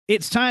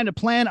It's time to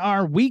plan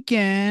our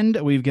weekend.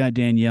 We've got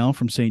Danielle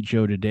from St.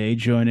 Joe today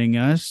joining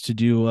us to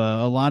do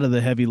a lot of the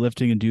heavy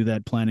lifting and do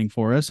that planning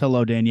for us.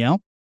 Hello,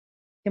 Danielle.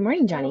 Good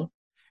morning, Johnny.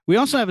 We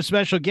also have a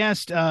special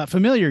guest,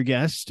 familiar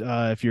guest,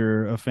 if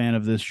you're a fan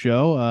of this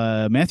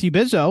show. Matthew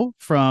Bizzo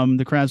from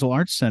the Krasl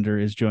Arts Center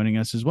is joining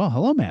us as well.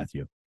 Hello,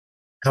 Matthew.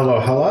 Hello,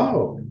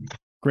 hello.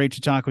 Great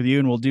to talk with you,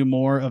 and we'll do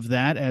more of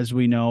that as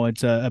we know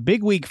it's a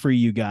big week for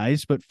you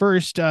guys. But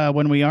first,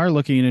 when we are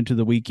looking into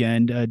the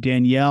weekend,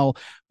 Danielle,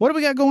 what do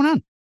we got going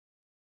on?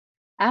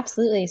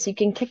 Absolutely. So you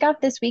can kick off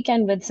this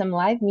weekend with some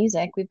live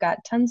music. We've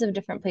got tons of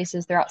different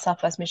places throughout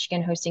Southwest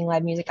Michigan hosting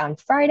live music on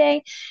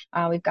Friday.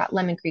 We've got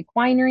Lemon Creek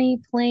Winery,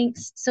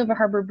 Planks, Silver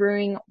Harbor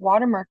Brewing,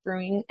 Watermark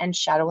Brewing, and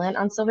Shadowland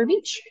on Silver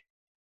Beach.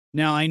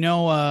 Now, I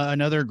know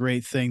another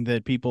great thing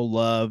that people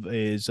love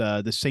is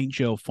the St.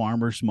 Joe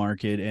Farmers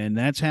Market, and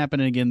that's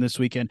happening again this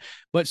weekend.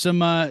 But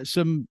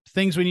some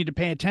things we need to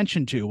pay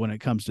attention to when it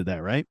comes to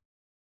that, right?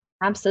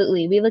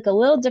 Absolutely. We look a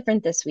little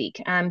different this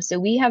week. So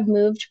we have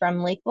moved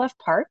from Lake Bluff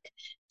Park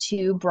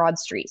to Broad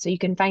Street. So you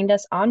can find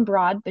us on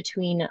Broad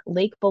between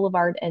Lake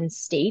Boulevard and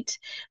State.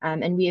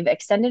 And we have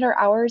extended our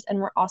hours and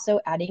we're also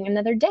adding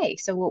another day.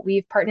 So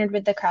we've partnered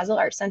with the Krasl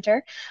Art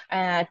Center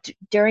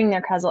during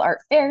their Krasl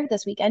Art Fair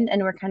this weekend,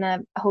 and we're kind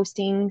of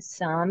hosting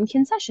some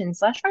concessions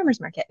slash farmers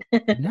market.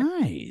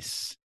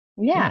 Nice.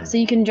 Yeah, Good. so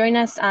you can join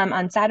us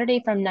on Saturday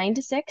from 9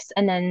 to 6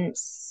 and then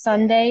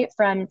Sunday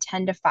from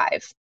 10 to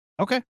 5.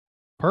 Okay.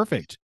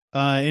 Perfect.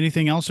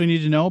 Anything else we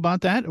need to know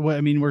about that?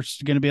 I mean, we're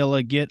going to be able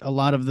to get a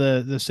lot of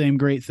the same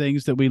great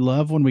things that we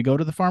love when we go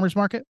to the farmers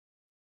market.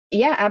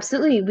 Yeah,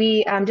 absolutely.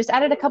 We just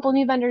added a couple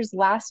new vendors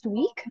last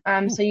week.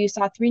 Ooh, So you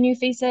saw three new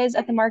faces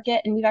at the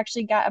market, and we've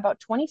actually got about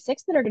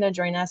 26 that are going to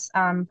join us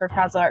for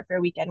Krasl Art Fair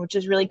weekend, which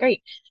is really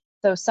great.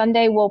 So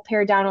Sunday we'll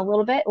pare down a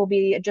little bit. We'll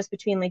be just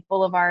between Lake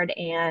Boulevard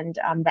and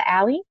the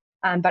alley.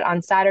 But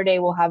on Saturday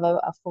we'll have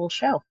a full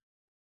show.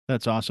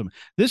 that's awesome.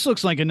 This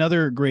looks like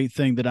another great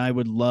thing that I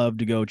would love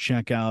to go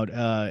check out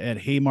at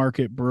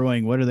Haymarket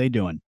Brewing. What are they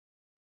doing?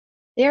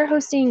 They're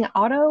hosting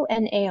Auto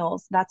and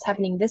Ales. That's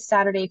happening this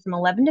Saturday from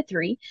 11 to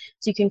 3.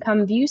 So you can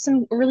come view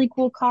some really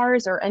cool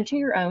cars or enter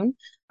your own.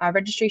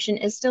 Registration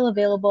is still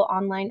available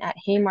online at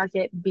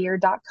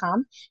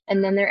haymarketbeer.com.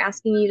 And then they're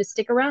asking you to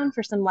stick around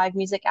for some live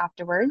music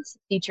afterwards,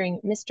 featuring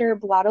Mr.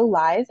 Blotto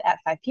live at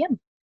 5 p.m.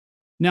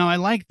 Now, I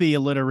like the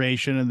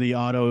alliteration of the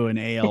auto and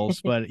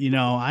ales, but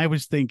I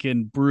was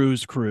thinking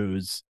Bruise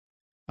Cruise.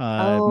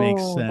 It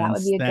makes Oh, that would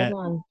sense be a good that,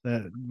 one.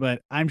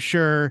 but I'm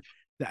sure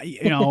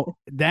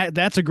that,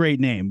 that's a great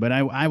name, but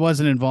I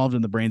wasn't involved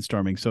in the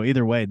brainstorming. So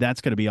either way,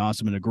 that's going to be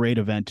awesome and a great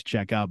event to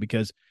check out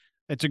because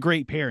it's a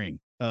great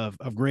pairing of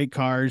great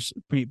cars.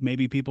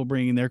 Maybe people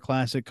bringing their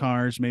classic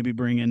cars, maybe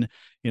bringing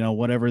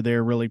whatever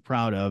they're really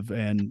proud of,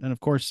 and of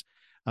course.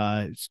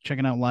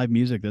 Checking out live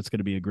music, that's going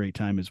to be a great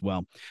time as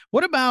well.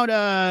 What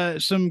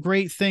about some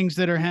great things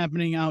that are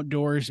happening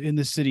outdoors in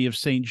the city of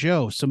St.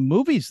 Joe? Some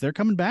movies, they're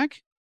coming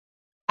back.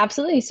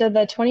 Absolutely. So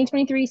the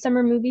 2023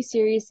 Summer Movie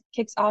Series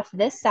kicks off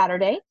this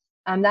Saturday.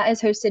 That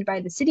is hosted by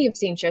the City of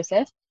St.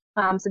 Joseph.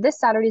 So this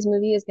Saturday's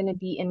movie is going to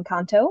be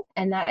Encanto,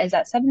 and that is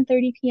at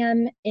 7:30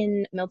 p.m.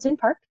 in Milton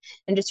Park.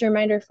 And just a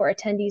reminder for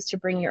attendees to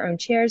bring your own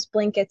chairs,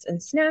 blankets,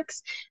 and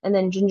snacks. And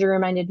then Ginger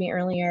reminded me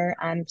earlier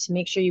to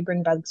make sure you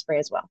bring bug spray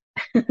as well.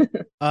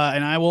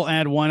 And I will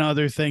add one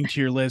other thing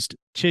to your list,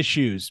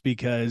 tissues,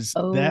 because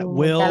that Oh, that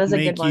will is a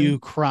good make one. you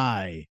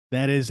cry.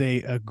 That is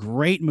a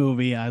great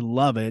movie. I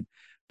love it.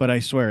 But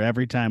I swear,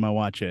 every time I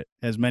watch it,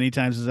 as many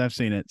times as I've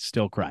seen it,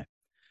 still cry.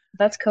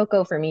 That's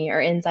Coco for me, or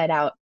Inside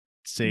Out.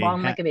 See,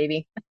 Bomb like a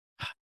baby.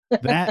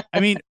 I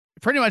mean,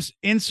 pretty much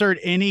insert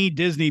any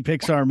Disney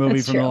Pixar movie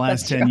That's from the true. last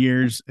That's 10 true.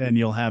 years and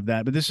you'll have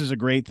that. But this is a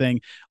great thing.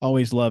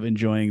 Always love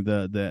enjoying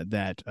the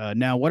that.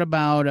 Now, what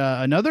about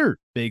another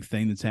big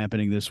thing that's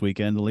happening this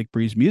weekend, the Lake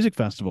Breeze Music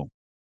Festival?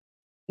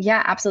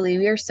 Yeah, absolutely.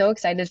 We are so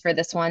excited for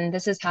this one.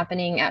 This is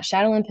happening at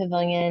Shadowland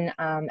Pavilion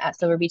at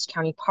Silver Beach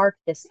County Park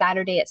this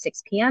Saturday at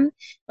 6 p.m.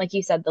 Like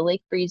you said, the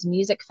Lake Breeze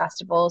Music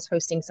Festival is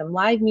hosting some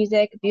live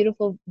music,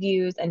 beautiful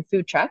views, and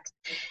food trucks.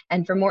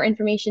 And for more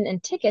information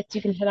and tickets,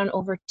 you can head on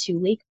over to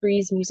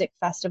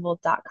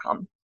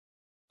lakebreezemusicfestival.com.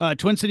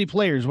 Twin City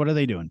Players, what are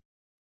they doing?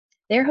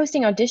 They're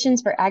hosting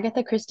auditions for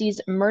Agatha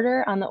Christie's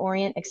Murder on the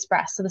Orient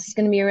Express. So this is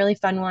going to be a really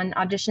fun one.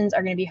 Auditions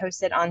are going to be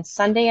hosted on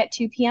Sunday at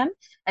 2 p.m.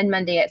 and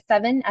Monday at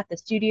 7 at the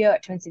studio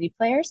at Twin City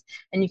Players.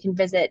 And you can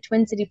visit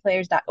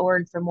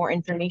twincityplayers.org for more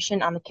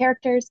information on the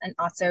characters and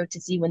also to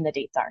see when the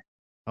dates are.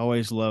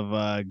 Always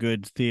love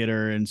good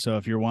theater, and so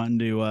if you're wanting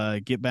to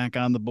get back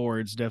on the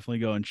boards, definitely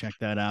go and check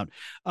that out.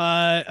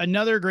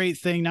 Another great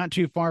thing, not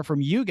too far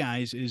from you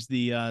guys, is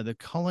the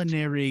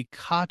Culinary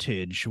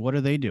Cottage. What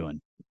are they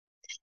doing?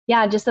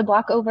 Yeah, just a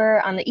block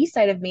over on the east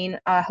side of Maine,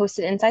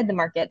 hosted inside the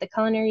market. The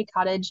Culinary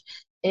Cottage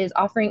is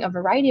offering a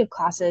variety of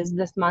classes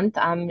this month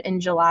in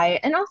July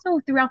and also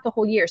throughout the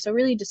whole year. So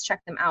really just check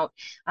them out.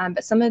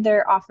 But some of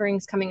their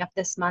offerings coming up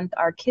this month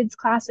are kids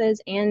classes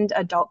and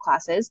adult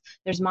classes.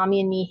 There's Mommy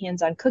and Me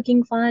hands-on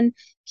cooking fun,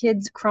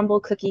 kids crumble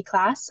cookie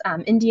class,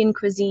 Indian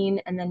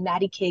cuisine, and then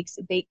Maddie Cake's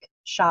bake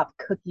shop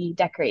cookie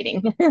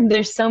decorating.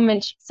 There's so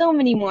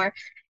many more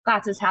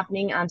classes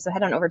happening. So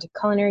head on over to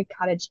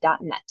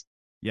culinarycottage.net.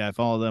 Yeah, I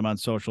follow them on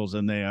socials,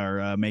 and they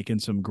are making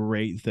some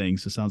great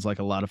things. It sounds like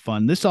a lot of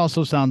fun. This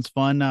also sounds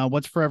fun.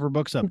 What's Forever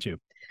Books up to?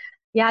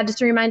 Yeah,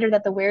 just a reminder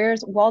that the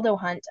Where's Waldo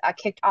Hunt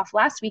kicked off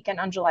last weekend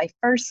on July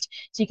 1st.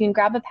 So you can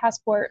grab a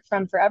passport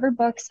from Forever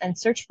Books and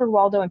search for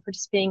Waldo in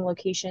participating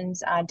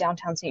locations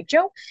downtown St.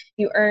 Joe.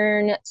 You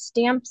earn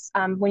stamps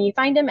when you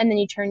find them, and then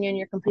you turn in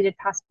your completed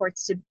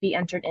passports to be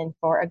entered in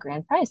for a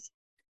grand prize.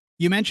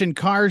 You mentioned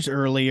cars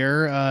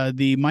earlier.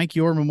 The Mike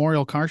Yor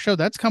Memorial Car Show,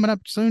 that's coming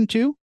up soon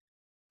too.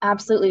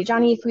 Absolutely.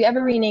 Johnny, if we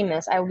ever rename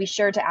this, I will be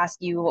sure to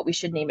ask you what we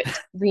should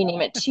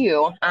rename it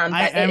to. But I'm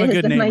it a is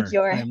good the Mike namer.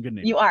 Yor. I am a good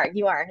namer.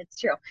 You are. It's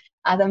true.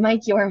 The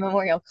Mike Yor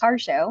Memorial Car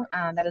Show.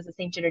 That is the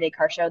St. Jude Day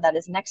Car Show. That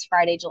is next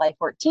Friday, July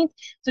 14th.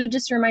 So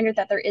just a reminder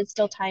that there is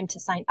still time to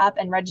sign up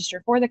and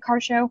register for the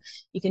car show.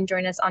 You can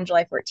join us on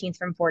July 14th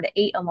from 4 to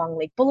 8 along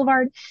Lake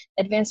Boulevard.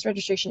 Advanced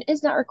registration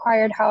is not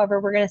required.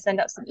 However, we're going to send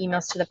out some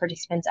emails to the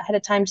participants ahead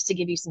of time just to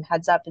give you some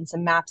heads up and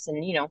some maps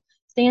and,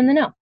 stay in the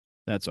know.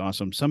 That's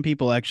awesome. Some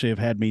people actually have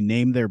had me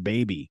name their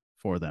baby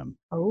for them.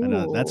 And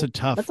that's a Oh, that's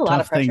tough, a lot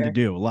of tough thing to pressure.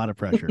 do. A lot of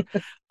pressure.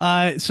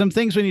 Some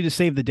things we need to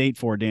save the date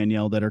for,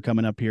 Danielle, that are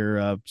coming up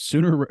here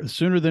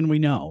sooner than we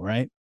know,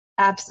 right?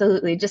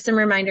 Absolutely. Just some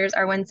reminders.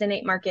 Our Wednesday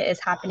night market is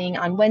happening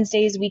on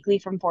Wednesdays weekly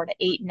from 4 to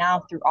 8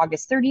 now through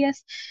August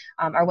 30th.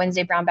 Our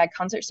Wednesday Brown Bag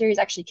Concert Series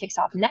actually kicks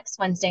off next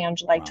Wednesday on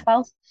July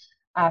Wow. 12th.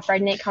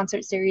 Friday Night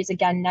Concert Series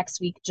again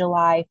next week,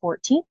 July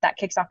 14th. That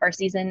kicks off our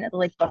season. The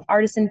Lake Bluff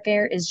Artisan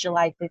Fair is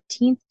July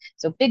 15th.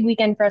 So big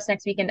weekend for us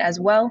next weekend as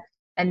well.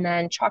 And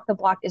then Chalk the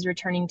Block is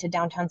returning to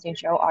downtown St.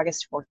 Joe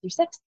August 4th through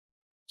 6th.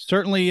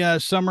 Certainly,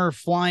 summer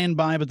flying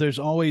by, but there's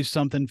always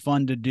something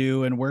fun to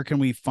do. And where can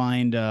we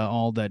find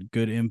all that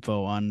good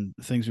info on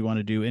things we want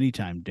to do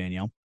anytime,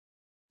 Danielle?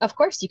 Of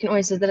course, you can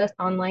always visit us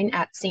online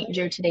at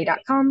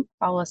stjoetoday.com,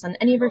 follow us on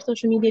any of our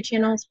social media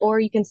channels, or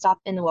you can stop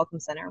in the Welcome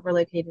Center. We're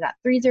located at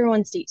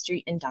 301 State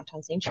Street in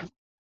downtown St. Joe.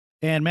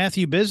 And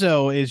Matthew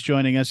Bizzo is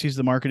joining us. He's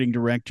the marketing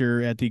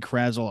director at the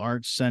Krasl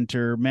Art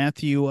Center.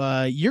 Matthew,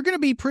 you're going to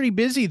be pretty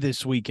busy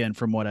this weekend,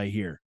 from what I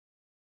hear.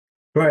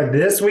 For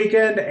this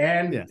weekend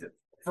and Yeah.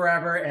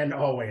 forever and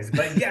always.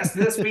 But yes,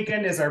 this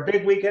weekend is our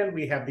big weekend.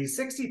 We have the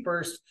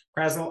 61st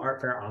Krasl Art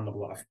Fair on the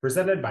Bluff,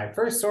 presented by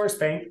First Source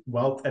Bank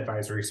Wealth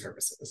Advisory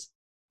Services.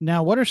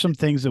 Now, what are some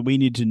things that we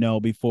need to know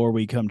before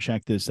we come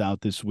check this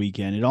out this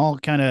weekend? It all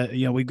kind of,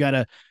 we've got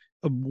a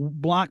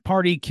block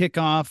party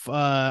kickoff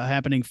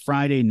happening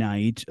Friday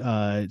night.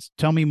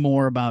 Tell me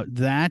more about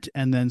that,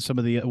 and then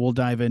we'll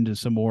dive into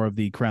some more of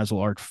the Krasl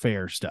Art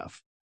Fair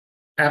stuff.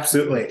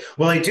 Absolutely.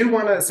 Well, I do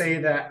want to say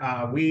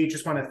that we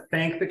just want to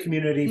thank the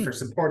community for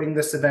supporting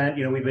this event.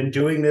 We've been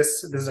doing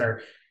this. This is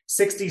our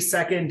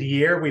 62nd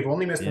year. We've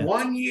only missed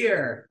 1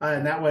 year.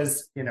 And that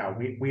was,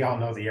 we all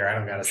know the year. I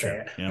don't got to say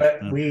it. Yeah.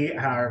 But we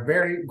are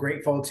very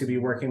grateful to be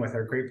working with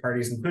our great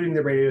parties, including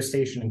the radio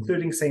station,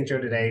 including St.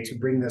 Joe Today, to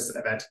bring this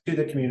event to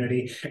the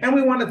community. And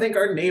we want to thank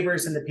our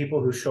neighbors and the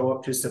people who show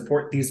up to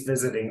support these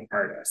visiting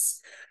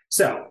artists.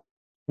 So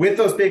with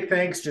those big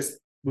thanks,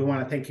 we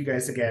want to thank you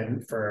guys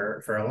again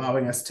for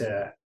allowing us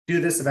to do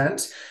this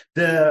event.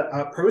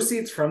 The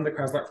proceeds from the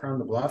Krasl Art Fair on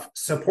the Bluff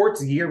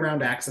supports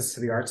year-round access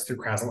to the arts through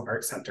Krasl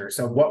Art Center.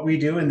 So what we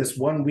do in this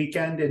one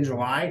weekend in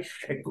July,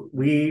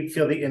 we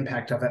feel the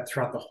impact of it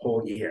throughout the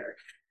whole year.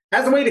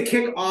 As a way to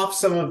kick off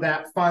some of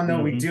that fun,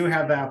 though, we do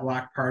have that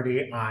block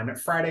party on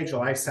Friday,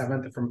 July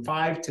 7th from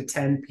 5 to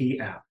 10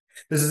 p.m.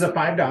 This is a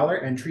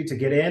 $5 entry to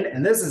get in,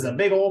 and this is a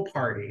big old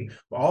party.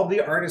 All the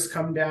artists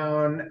come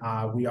down.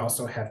 We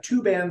also have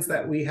 2 bands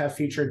that we have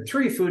featured,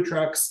 3 food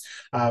trucks.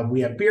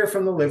 We have beer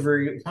from the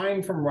livery,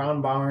 wine from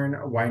Round Barn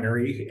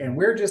Winery, and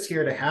we're just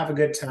here to have a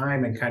good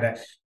time and kind of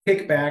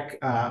kick back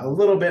a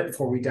little bit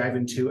before we dive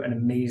into an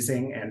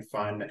amazing and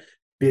fun,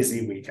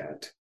 busy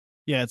weekend.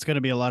 Yeah, it's going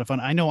to be a lot of fun.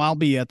 I know I'll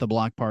be at the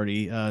block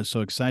party, so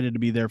excited to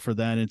be there for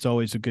that. It's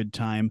always a good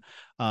time.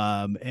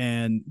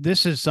 And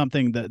this is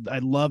something that I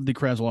love, the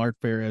Krasl Art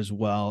Fair as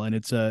well. And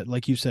it's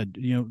like you said,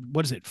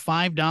 what is it?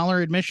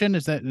 $5 admission?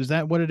 Is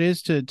that what it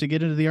is to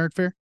get into the art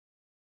fair?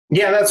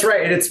 Yeah, that's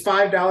right. And it's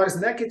 $5,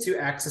 and that gets you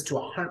access to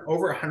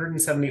over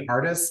 170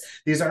 artists.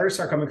 These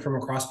artists are coming from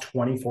across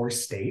 24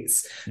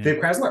 states. Yeah. The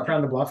Krasl Art Fair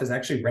on the Bluff is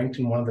actually ranked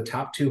in one of the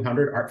top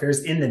 200 art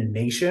fairs in the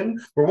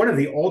nation. We're one of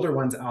the older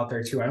ones out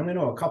there, too. I only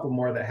know a couple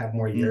more that have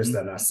more years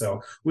than us.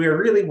 So we are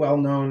really well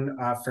known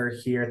for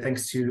here,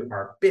 thanks to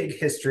our big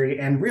history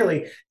and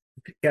really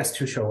guests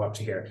who show up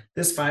to here.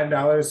 This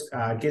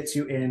 $5 gets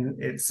you in.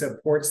 It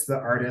supports the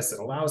artists. It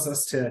allows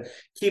us to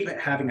keep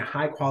having a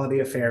high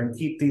quality affair and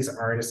keep these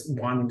artists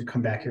wanting to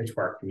come back here to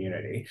our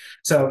community.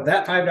 So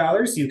that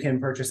 $5 you can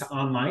purchase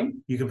online.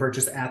 You can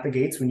purchase at the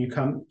gates when you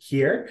come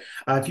here.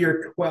 If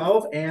you're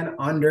 12 and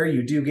under,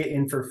 you do get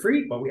in for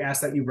free, but we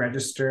ask that you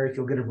register.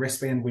 You'll get a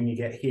wristband when you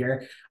get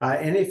here.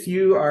 And if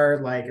you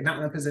are not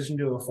in a position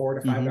to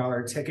afford a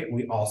 $5 ticket,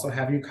 we also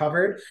have you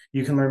covered.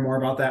 You can learn more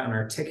about that on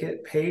our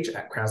ticket page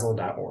at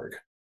Krasl.org.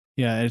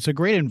 Yeah, it's a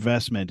great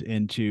investment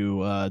into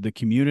the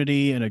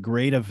community and a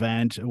great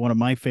event, one of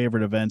my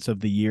favorite events of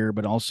the year,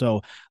 but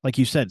also, like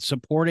you said,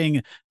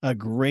 supporting a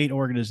great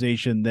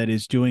organization that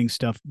is doing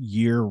stuff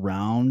year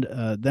round.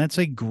 That's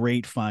a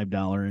great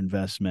 $5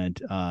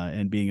 investment,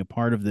 and being a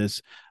part of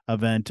this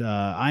event.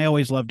 I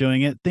always love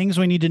doing it. Things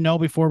we need to know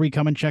before we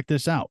come and check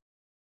this out.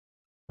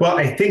 Well,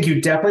 I think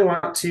you definitely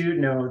want to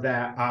know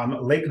that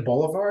Lake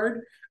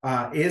Boulevard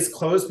is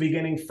closed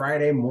beginning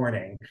Friday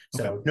morning.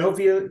 Okay. So no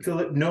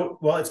vehicle, no,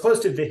 well, it's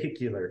closed to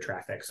vehicular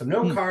traffic. So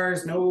no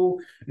cars, no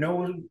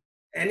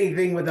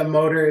anything with a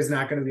motor is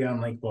not going to be on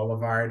Lake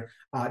Boulevard.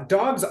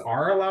 Dogs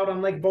are allowed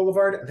on Lake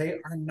Boulevard. They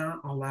are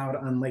not allowed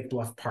on Lake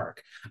Bluff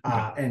Park.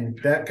 Okay. And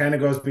that kind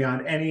of goes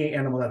beyond any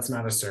animal that's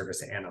not a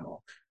service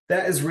animal.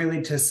 That is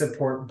really to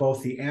support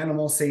both the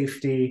animal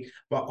safety,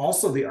 but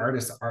also the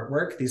artist's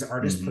artwork. These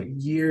artists put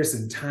years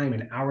and time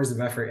and hours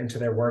of effort into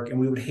their work, and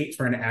we would hate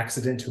for an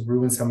accident to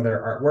ruin some of their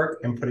artwork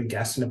and put a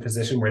guest in a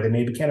position where they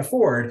maybe can't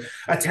afford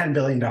a $10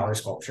 billion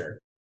sculpture.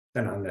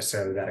 They're not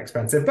necessarily that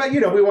expensive, but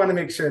we want to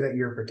make sure that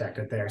you're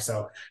protected there.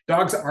 So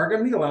dogs are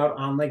going to be allowed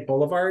on Lake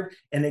Boulevard,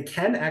 and they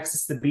can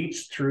access the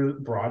beach through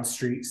Broad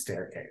Street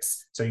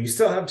staircase. So you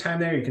still have time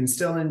there. You can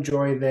still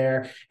enjoy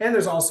there. And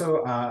there's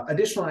also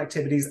additional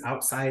activities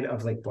outside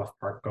of Lake Bluff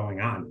Park going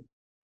on.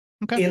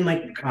 Okay. In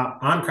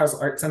on Krasl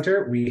Art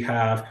Center, we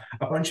have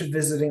a bunch of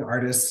visiting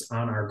artists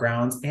on our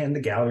grounds, and the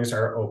galleries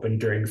are open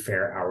during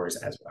fair hours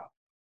as well.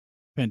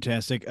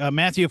 Fantastic.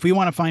 Matthew, if we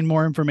want to find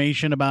more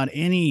information about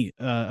any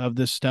of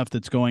this stuff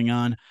that's going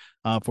on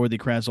for the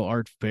Krasl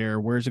Art Fair,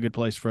 where's a good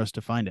place for us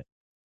to find it?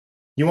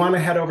 You want to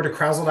head over to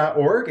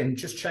krasl.org and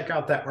just check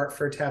out that Art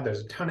Fair tab. There's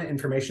a ton of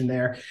information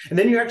there. And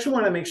then you actually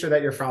want to make sure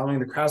that you're following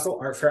the Krasl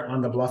Art Fair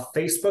on the Bluff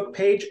Facebook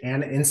page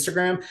and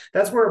Instagram.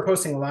 That's where we're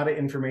posting a lot of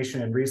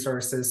information and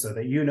resources so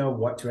that you know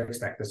what to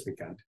expect this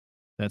weekend.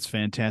 That's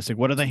fantastic.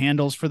 What are the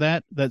handles for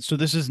that? So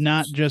this is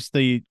not just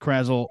the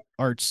Krasl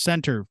Art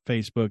Center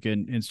Facebook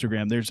and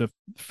Instagram. There's a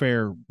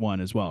fair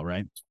one as well,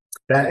 right?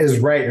 That is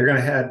right. You're going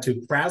to head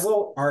to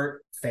Krasl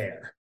Art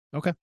Fair.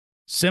 Okay.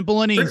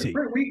 Simple and easy.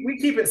 We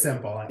keep it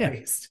simple, at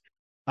least.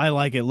 I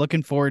like it.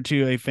 Looking forward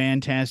to a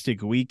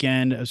fantastic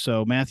weekend.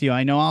 So, Matthew,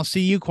 I know I'll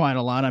see you quite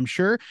a lot, I'm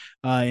sure.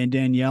 And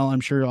Danielle,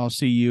 I'm sure I'll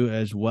see you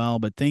as well.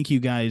 But thank you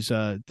guys.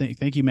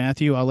 Thank you,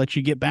 Matthew. I'll let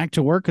you get back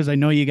to work because I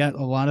know you got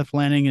a lot of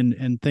planning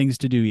and things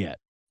to do yet.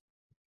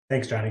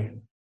 Thanks, Johnny.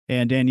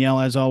 And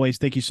Danielle, as always,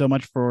 thank you so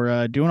much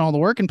for doing all the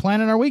work and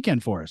planning our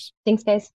weekend for us. Thanks, guys.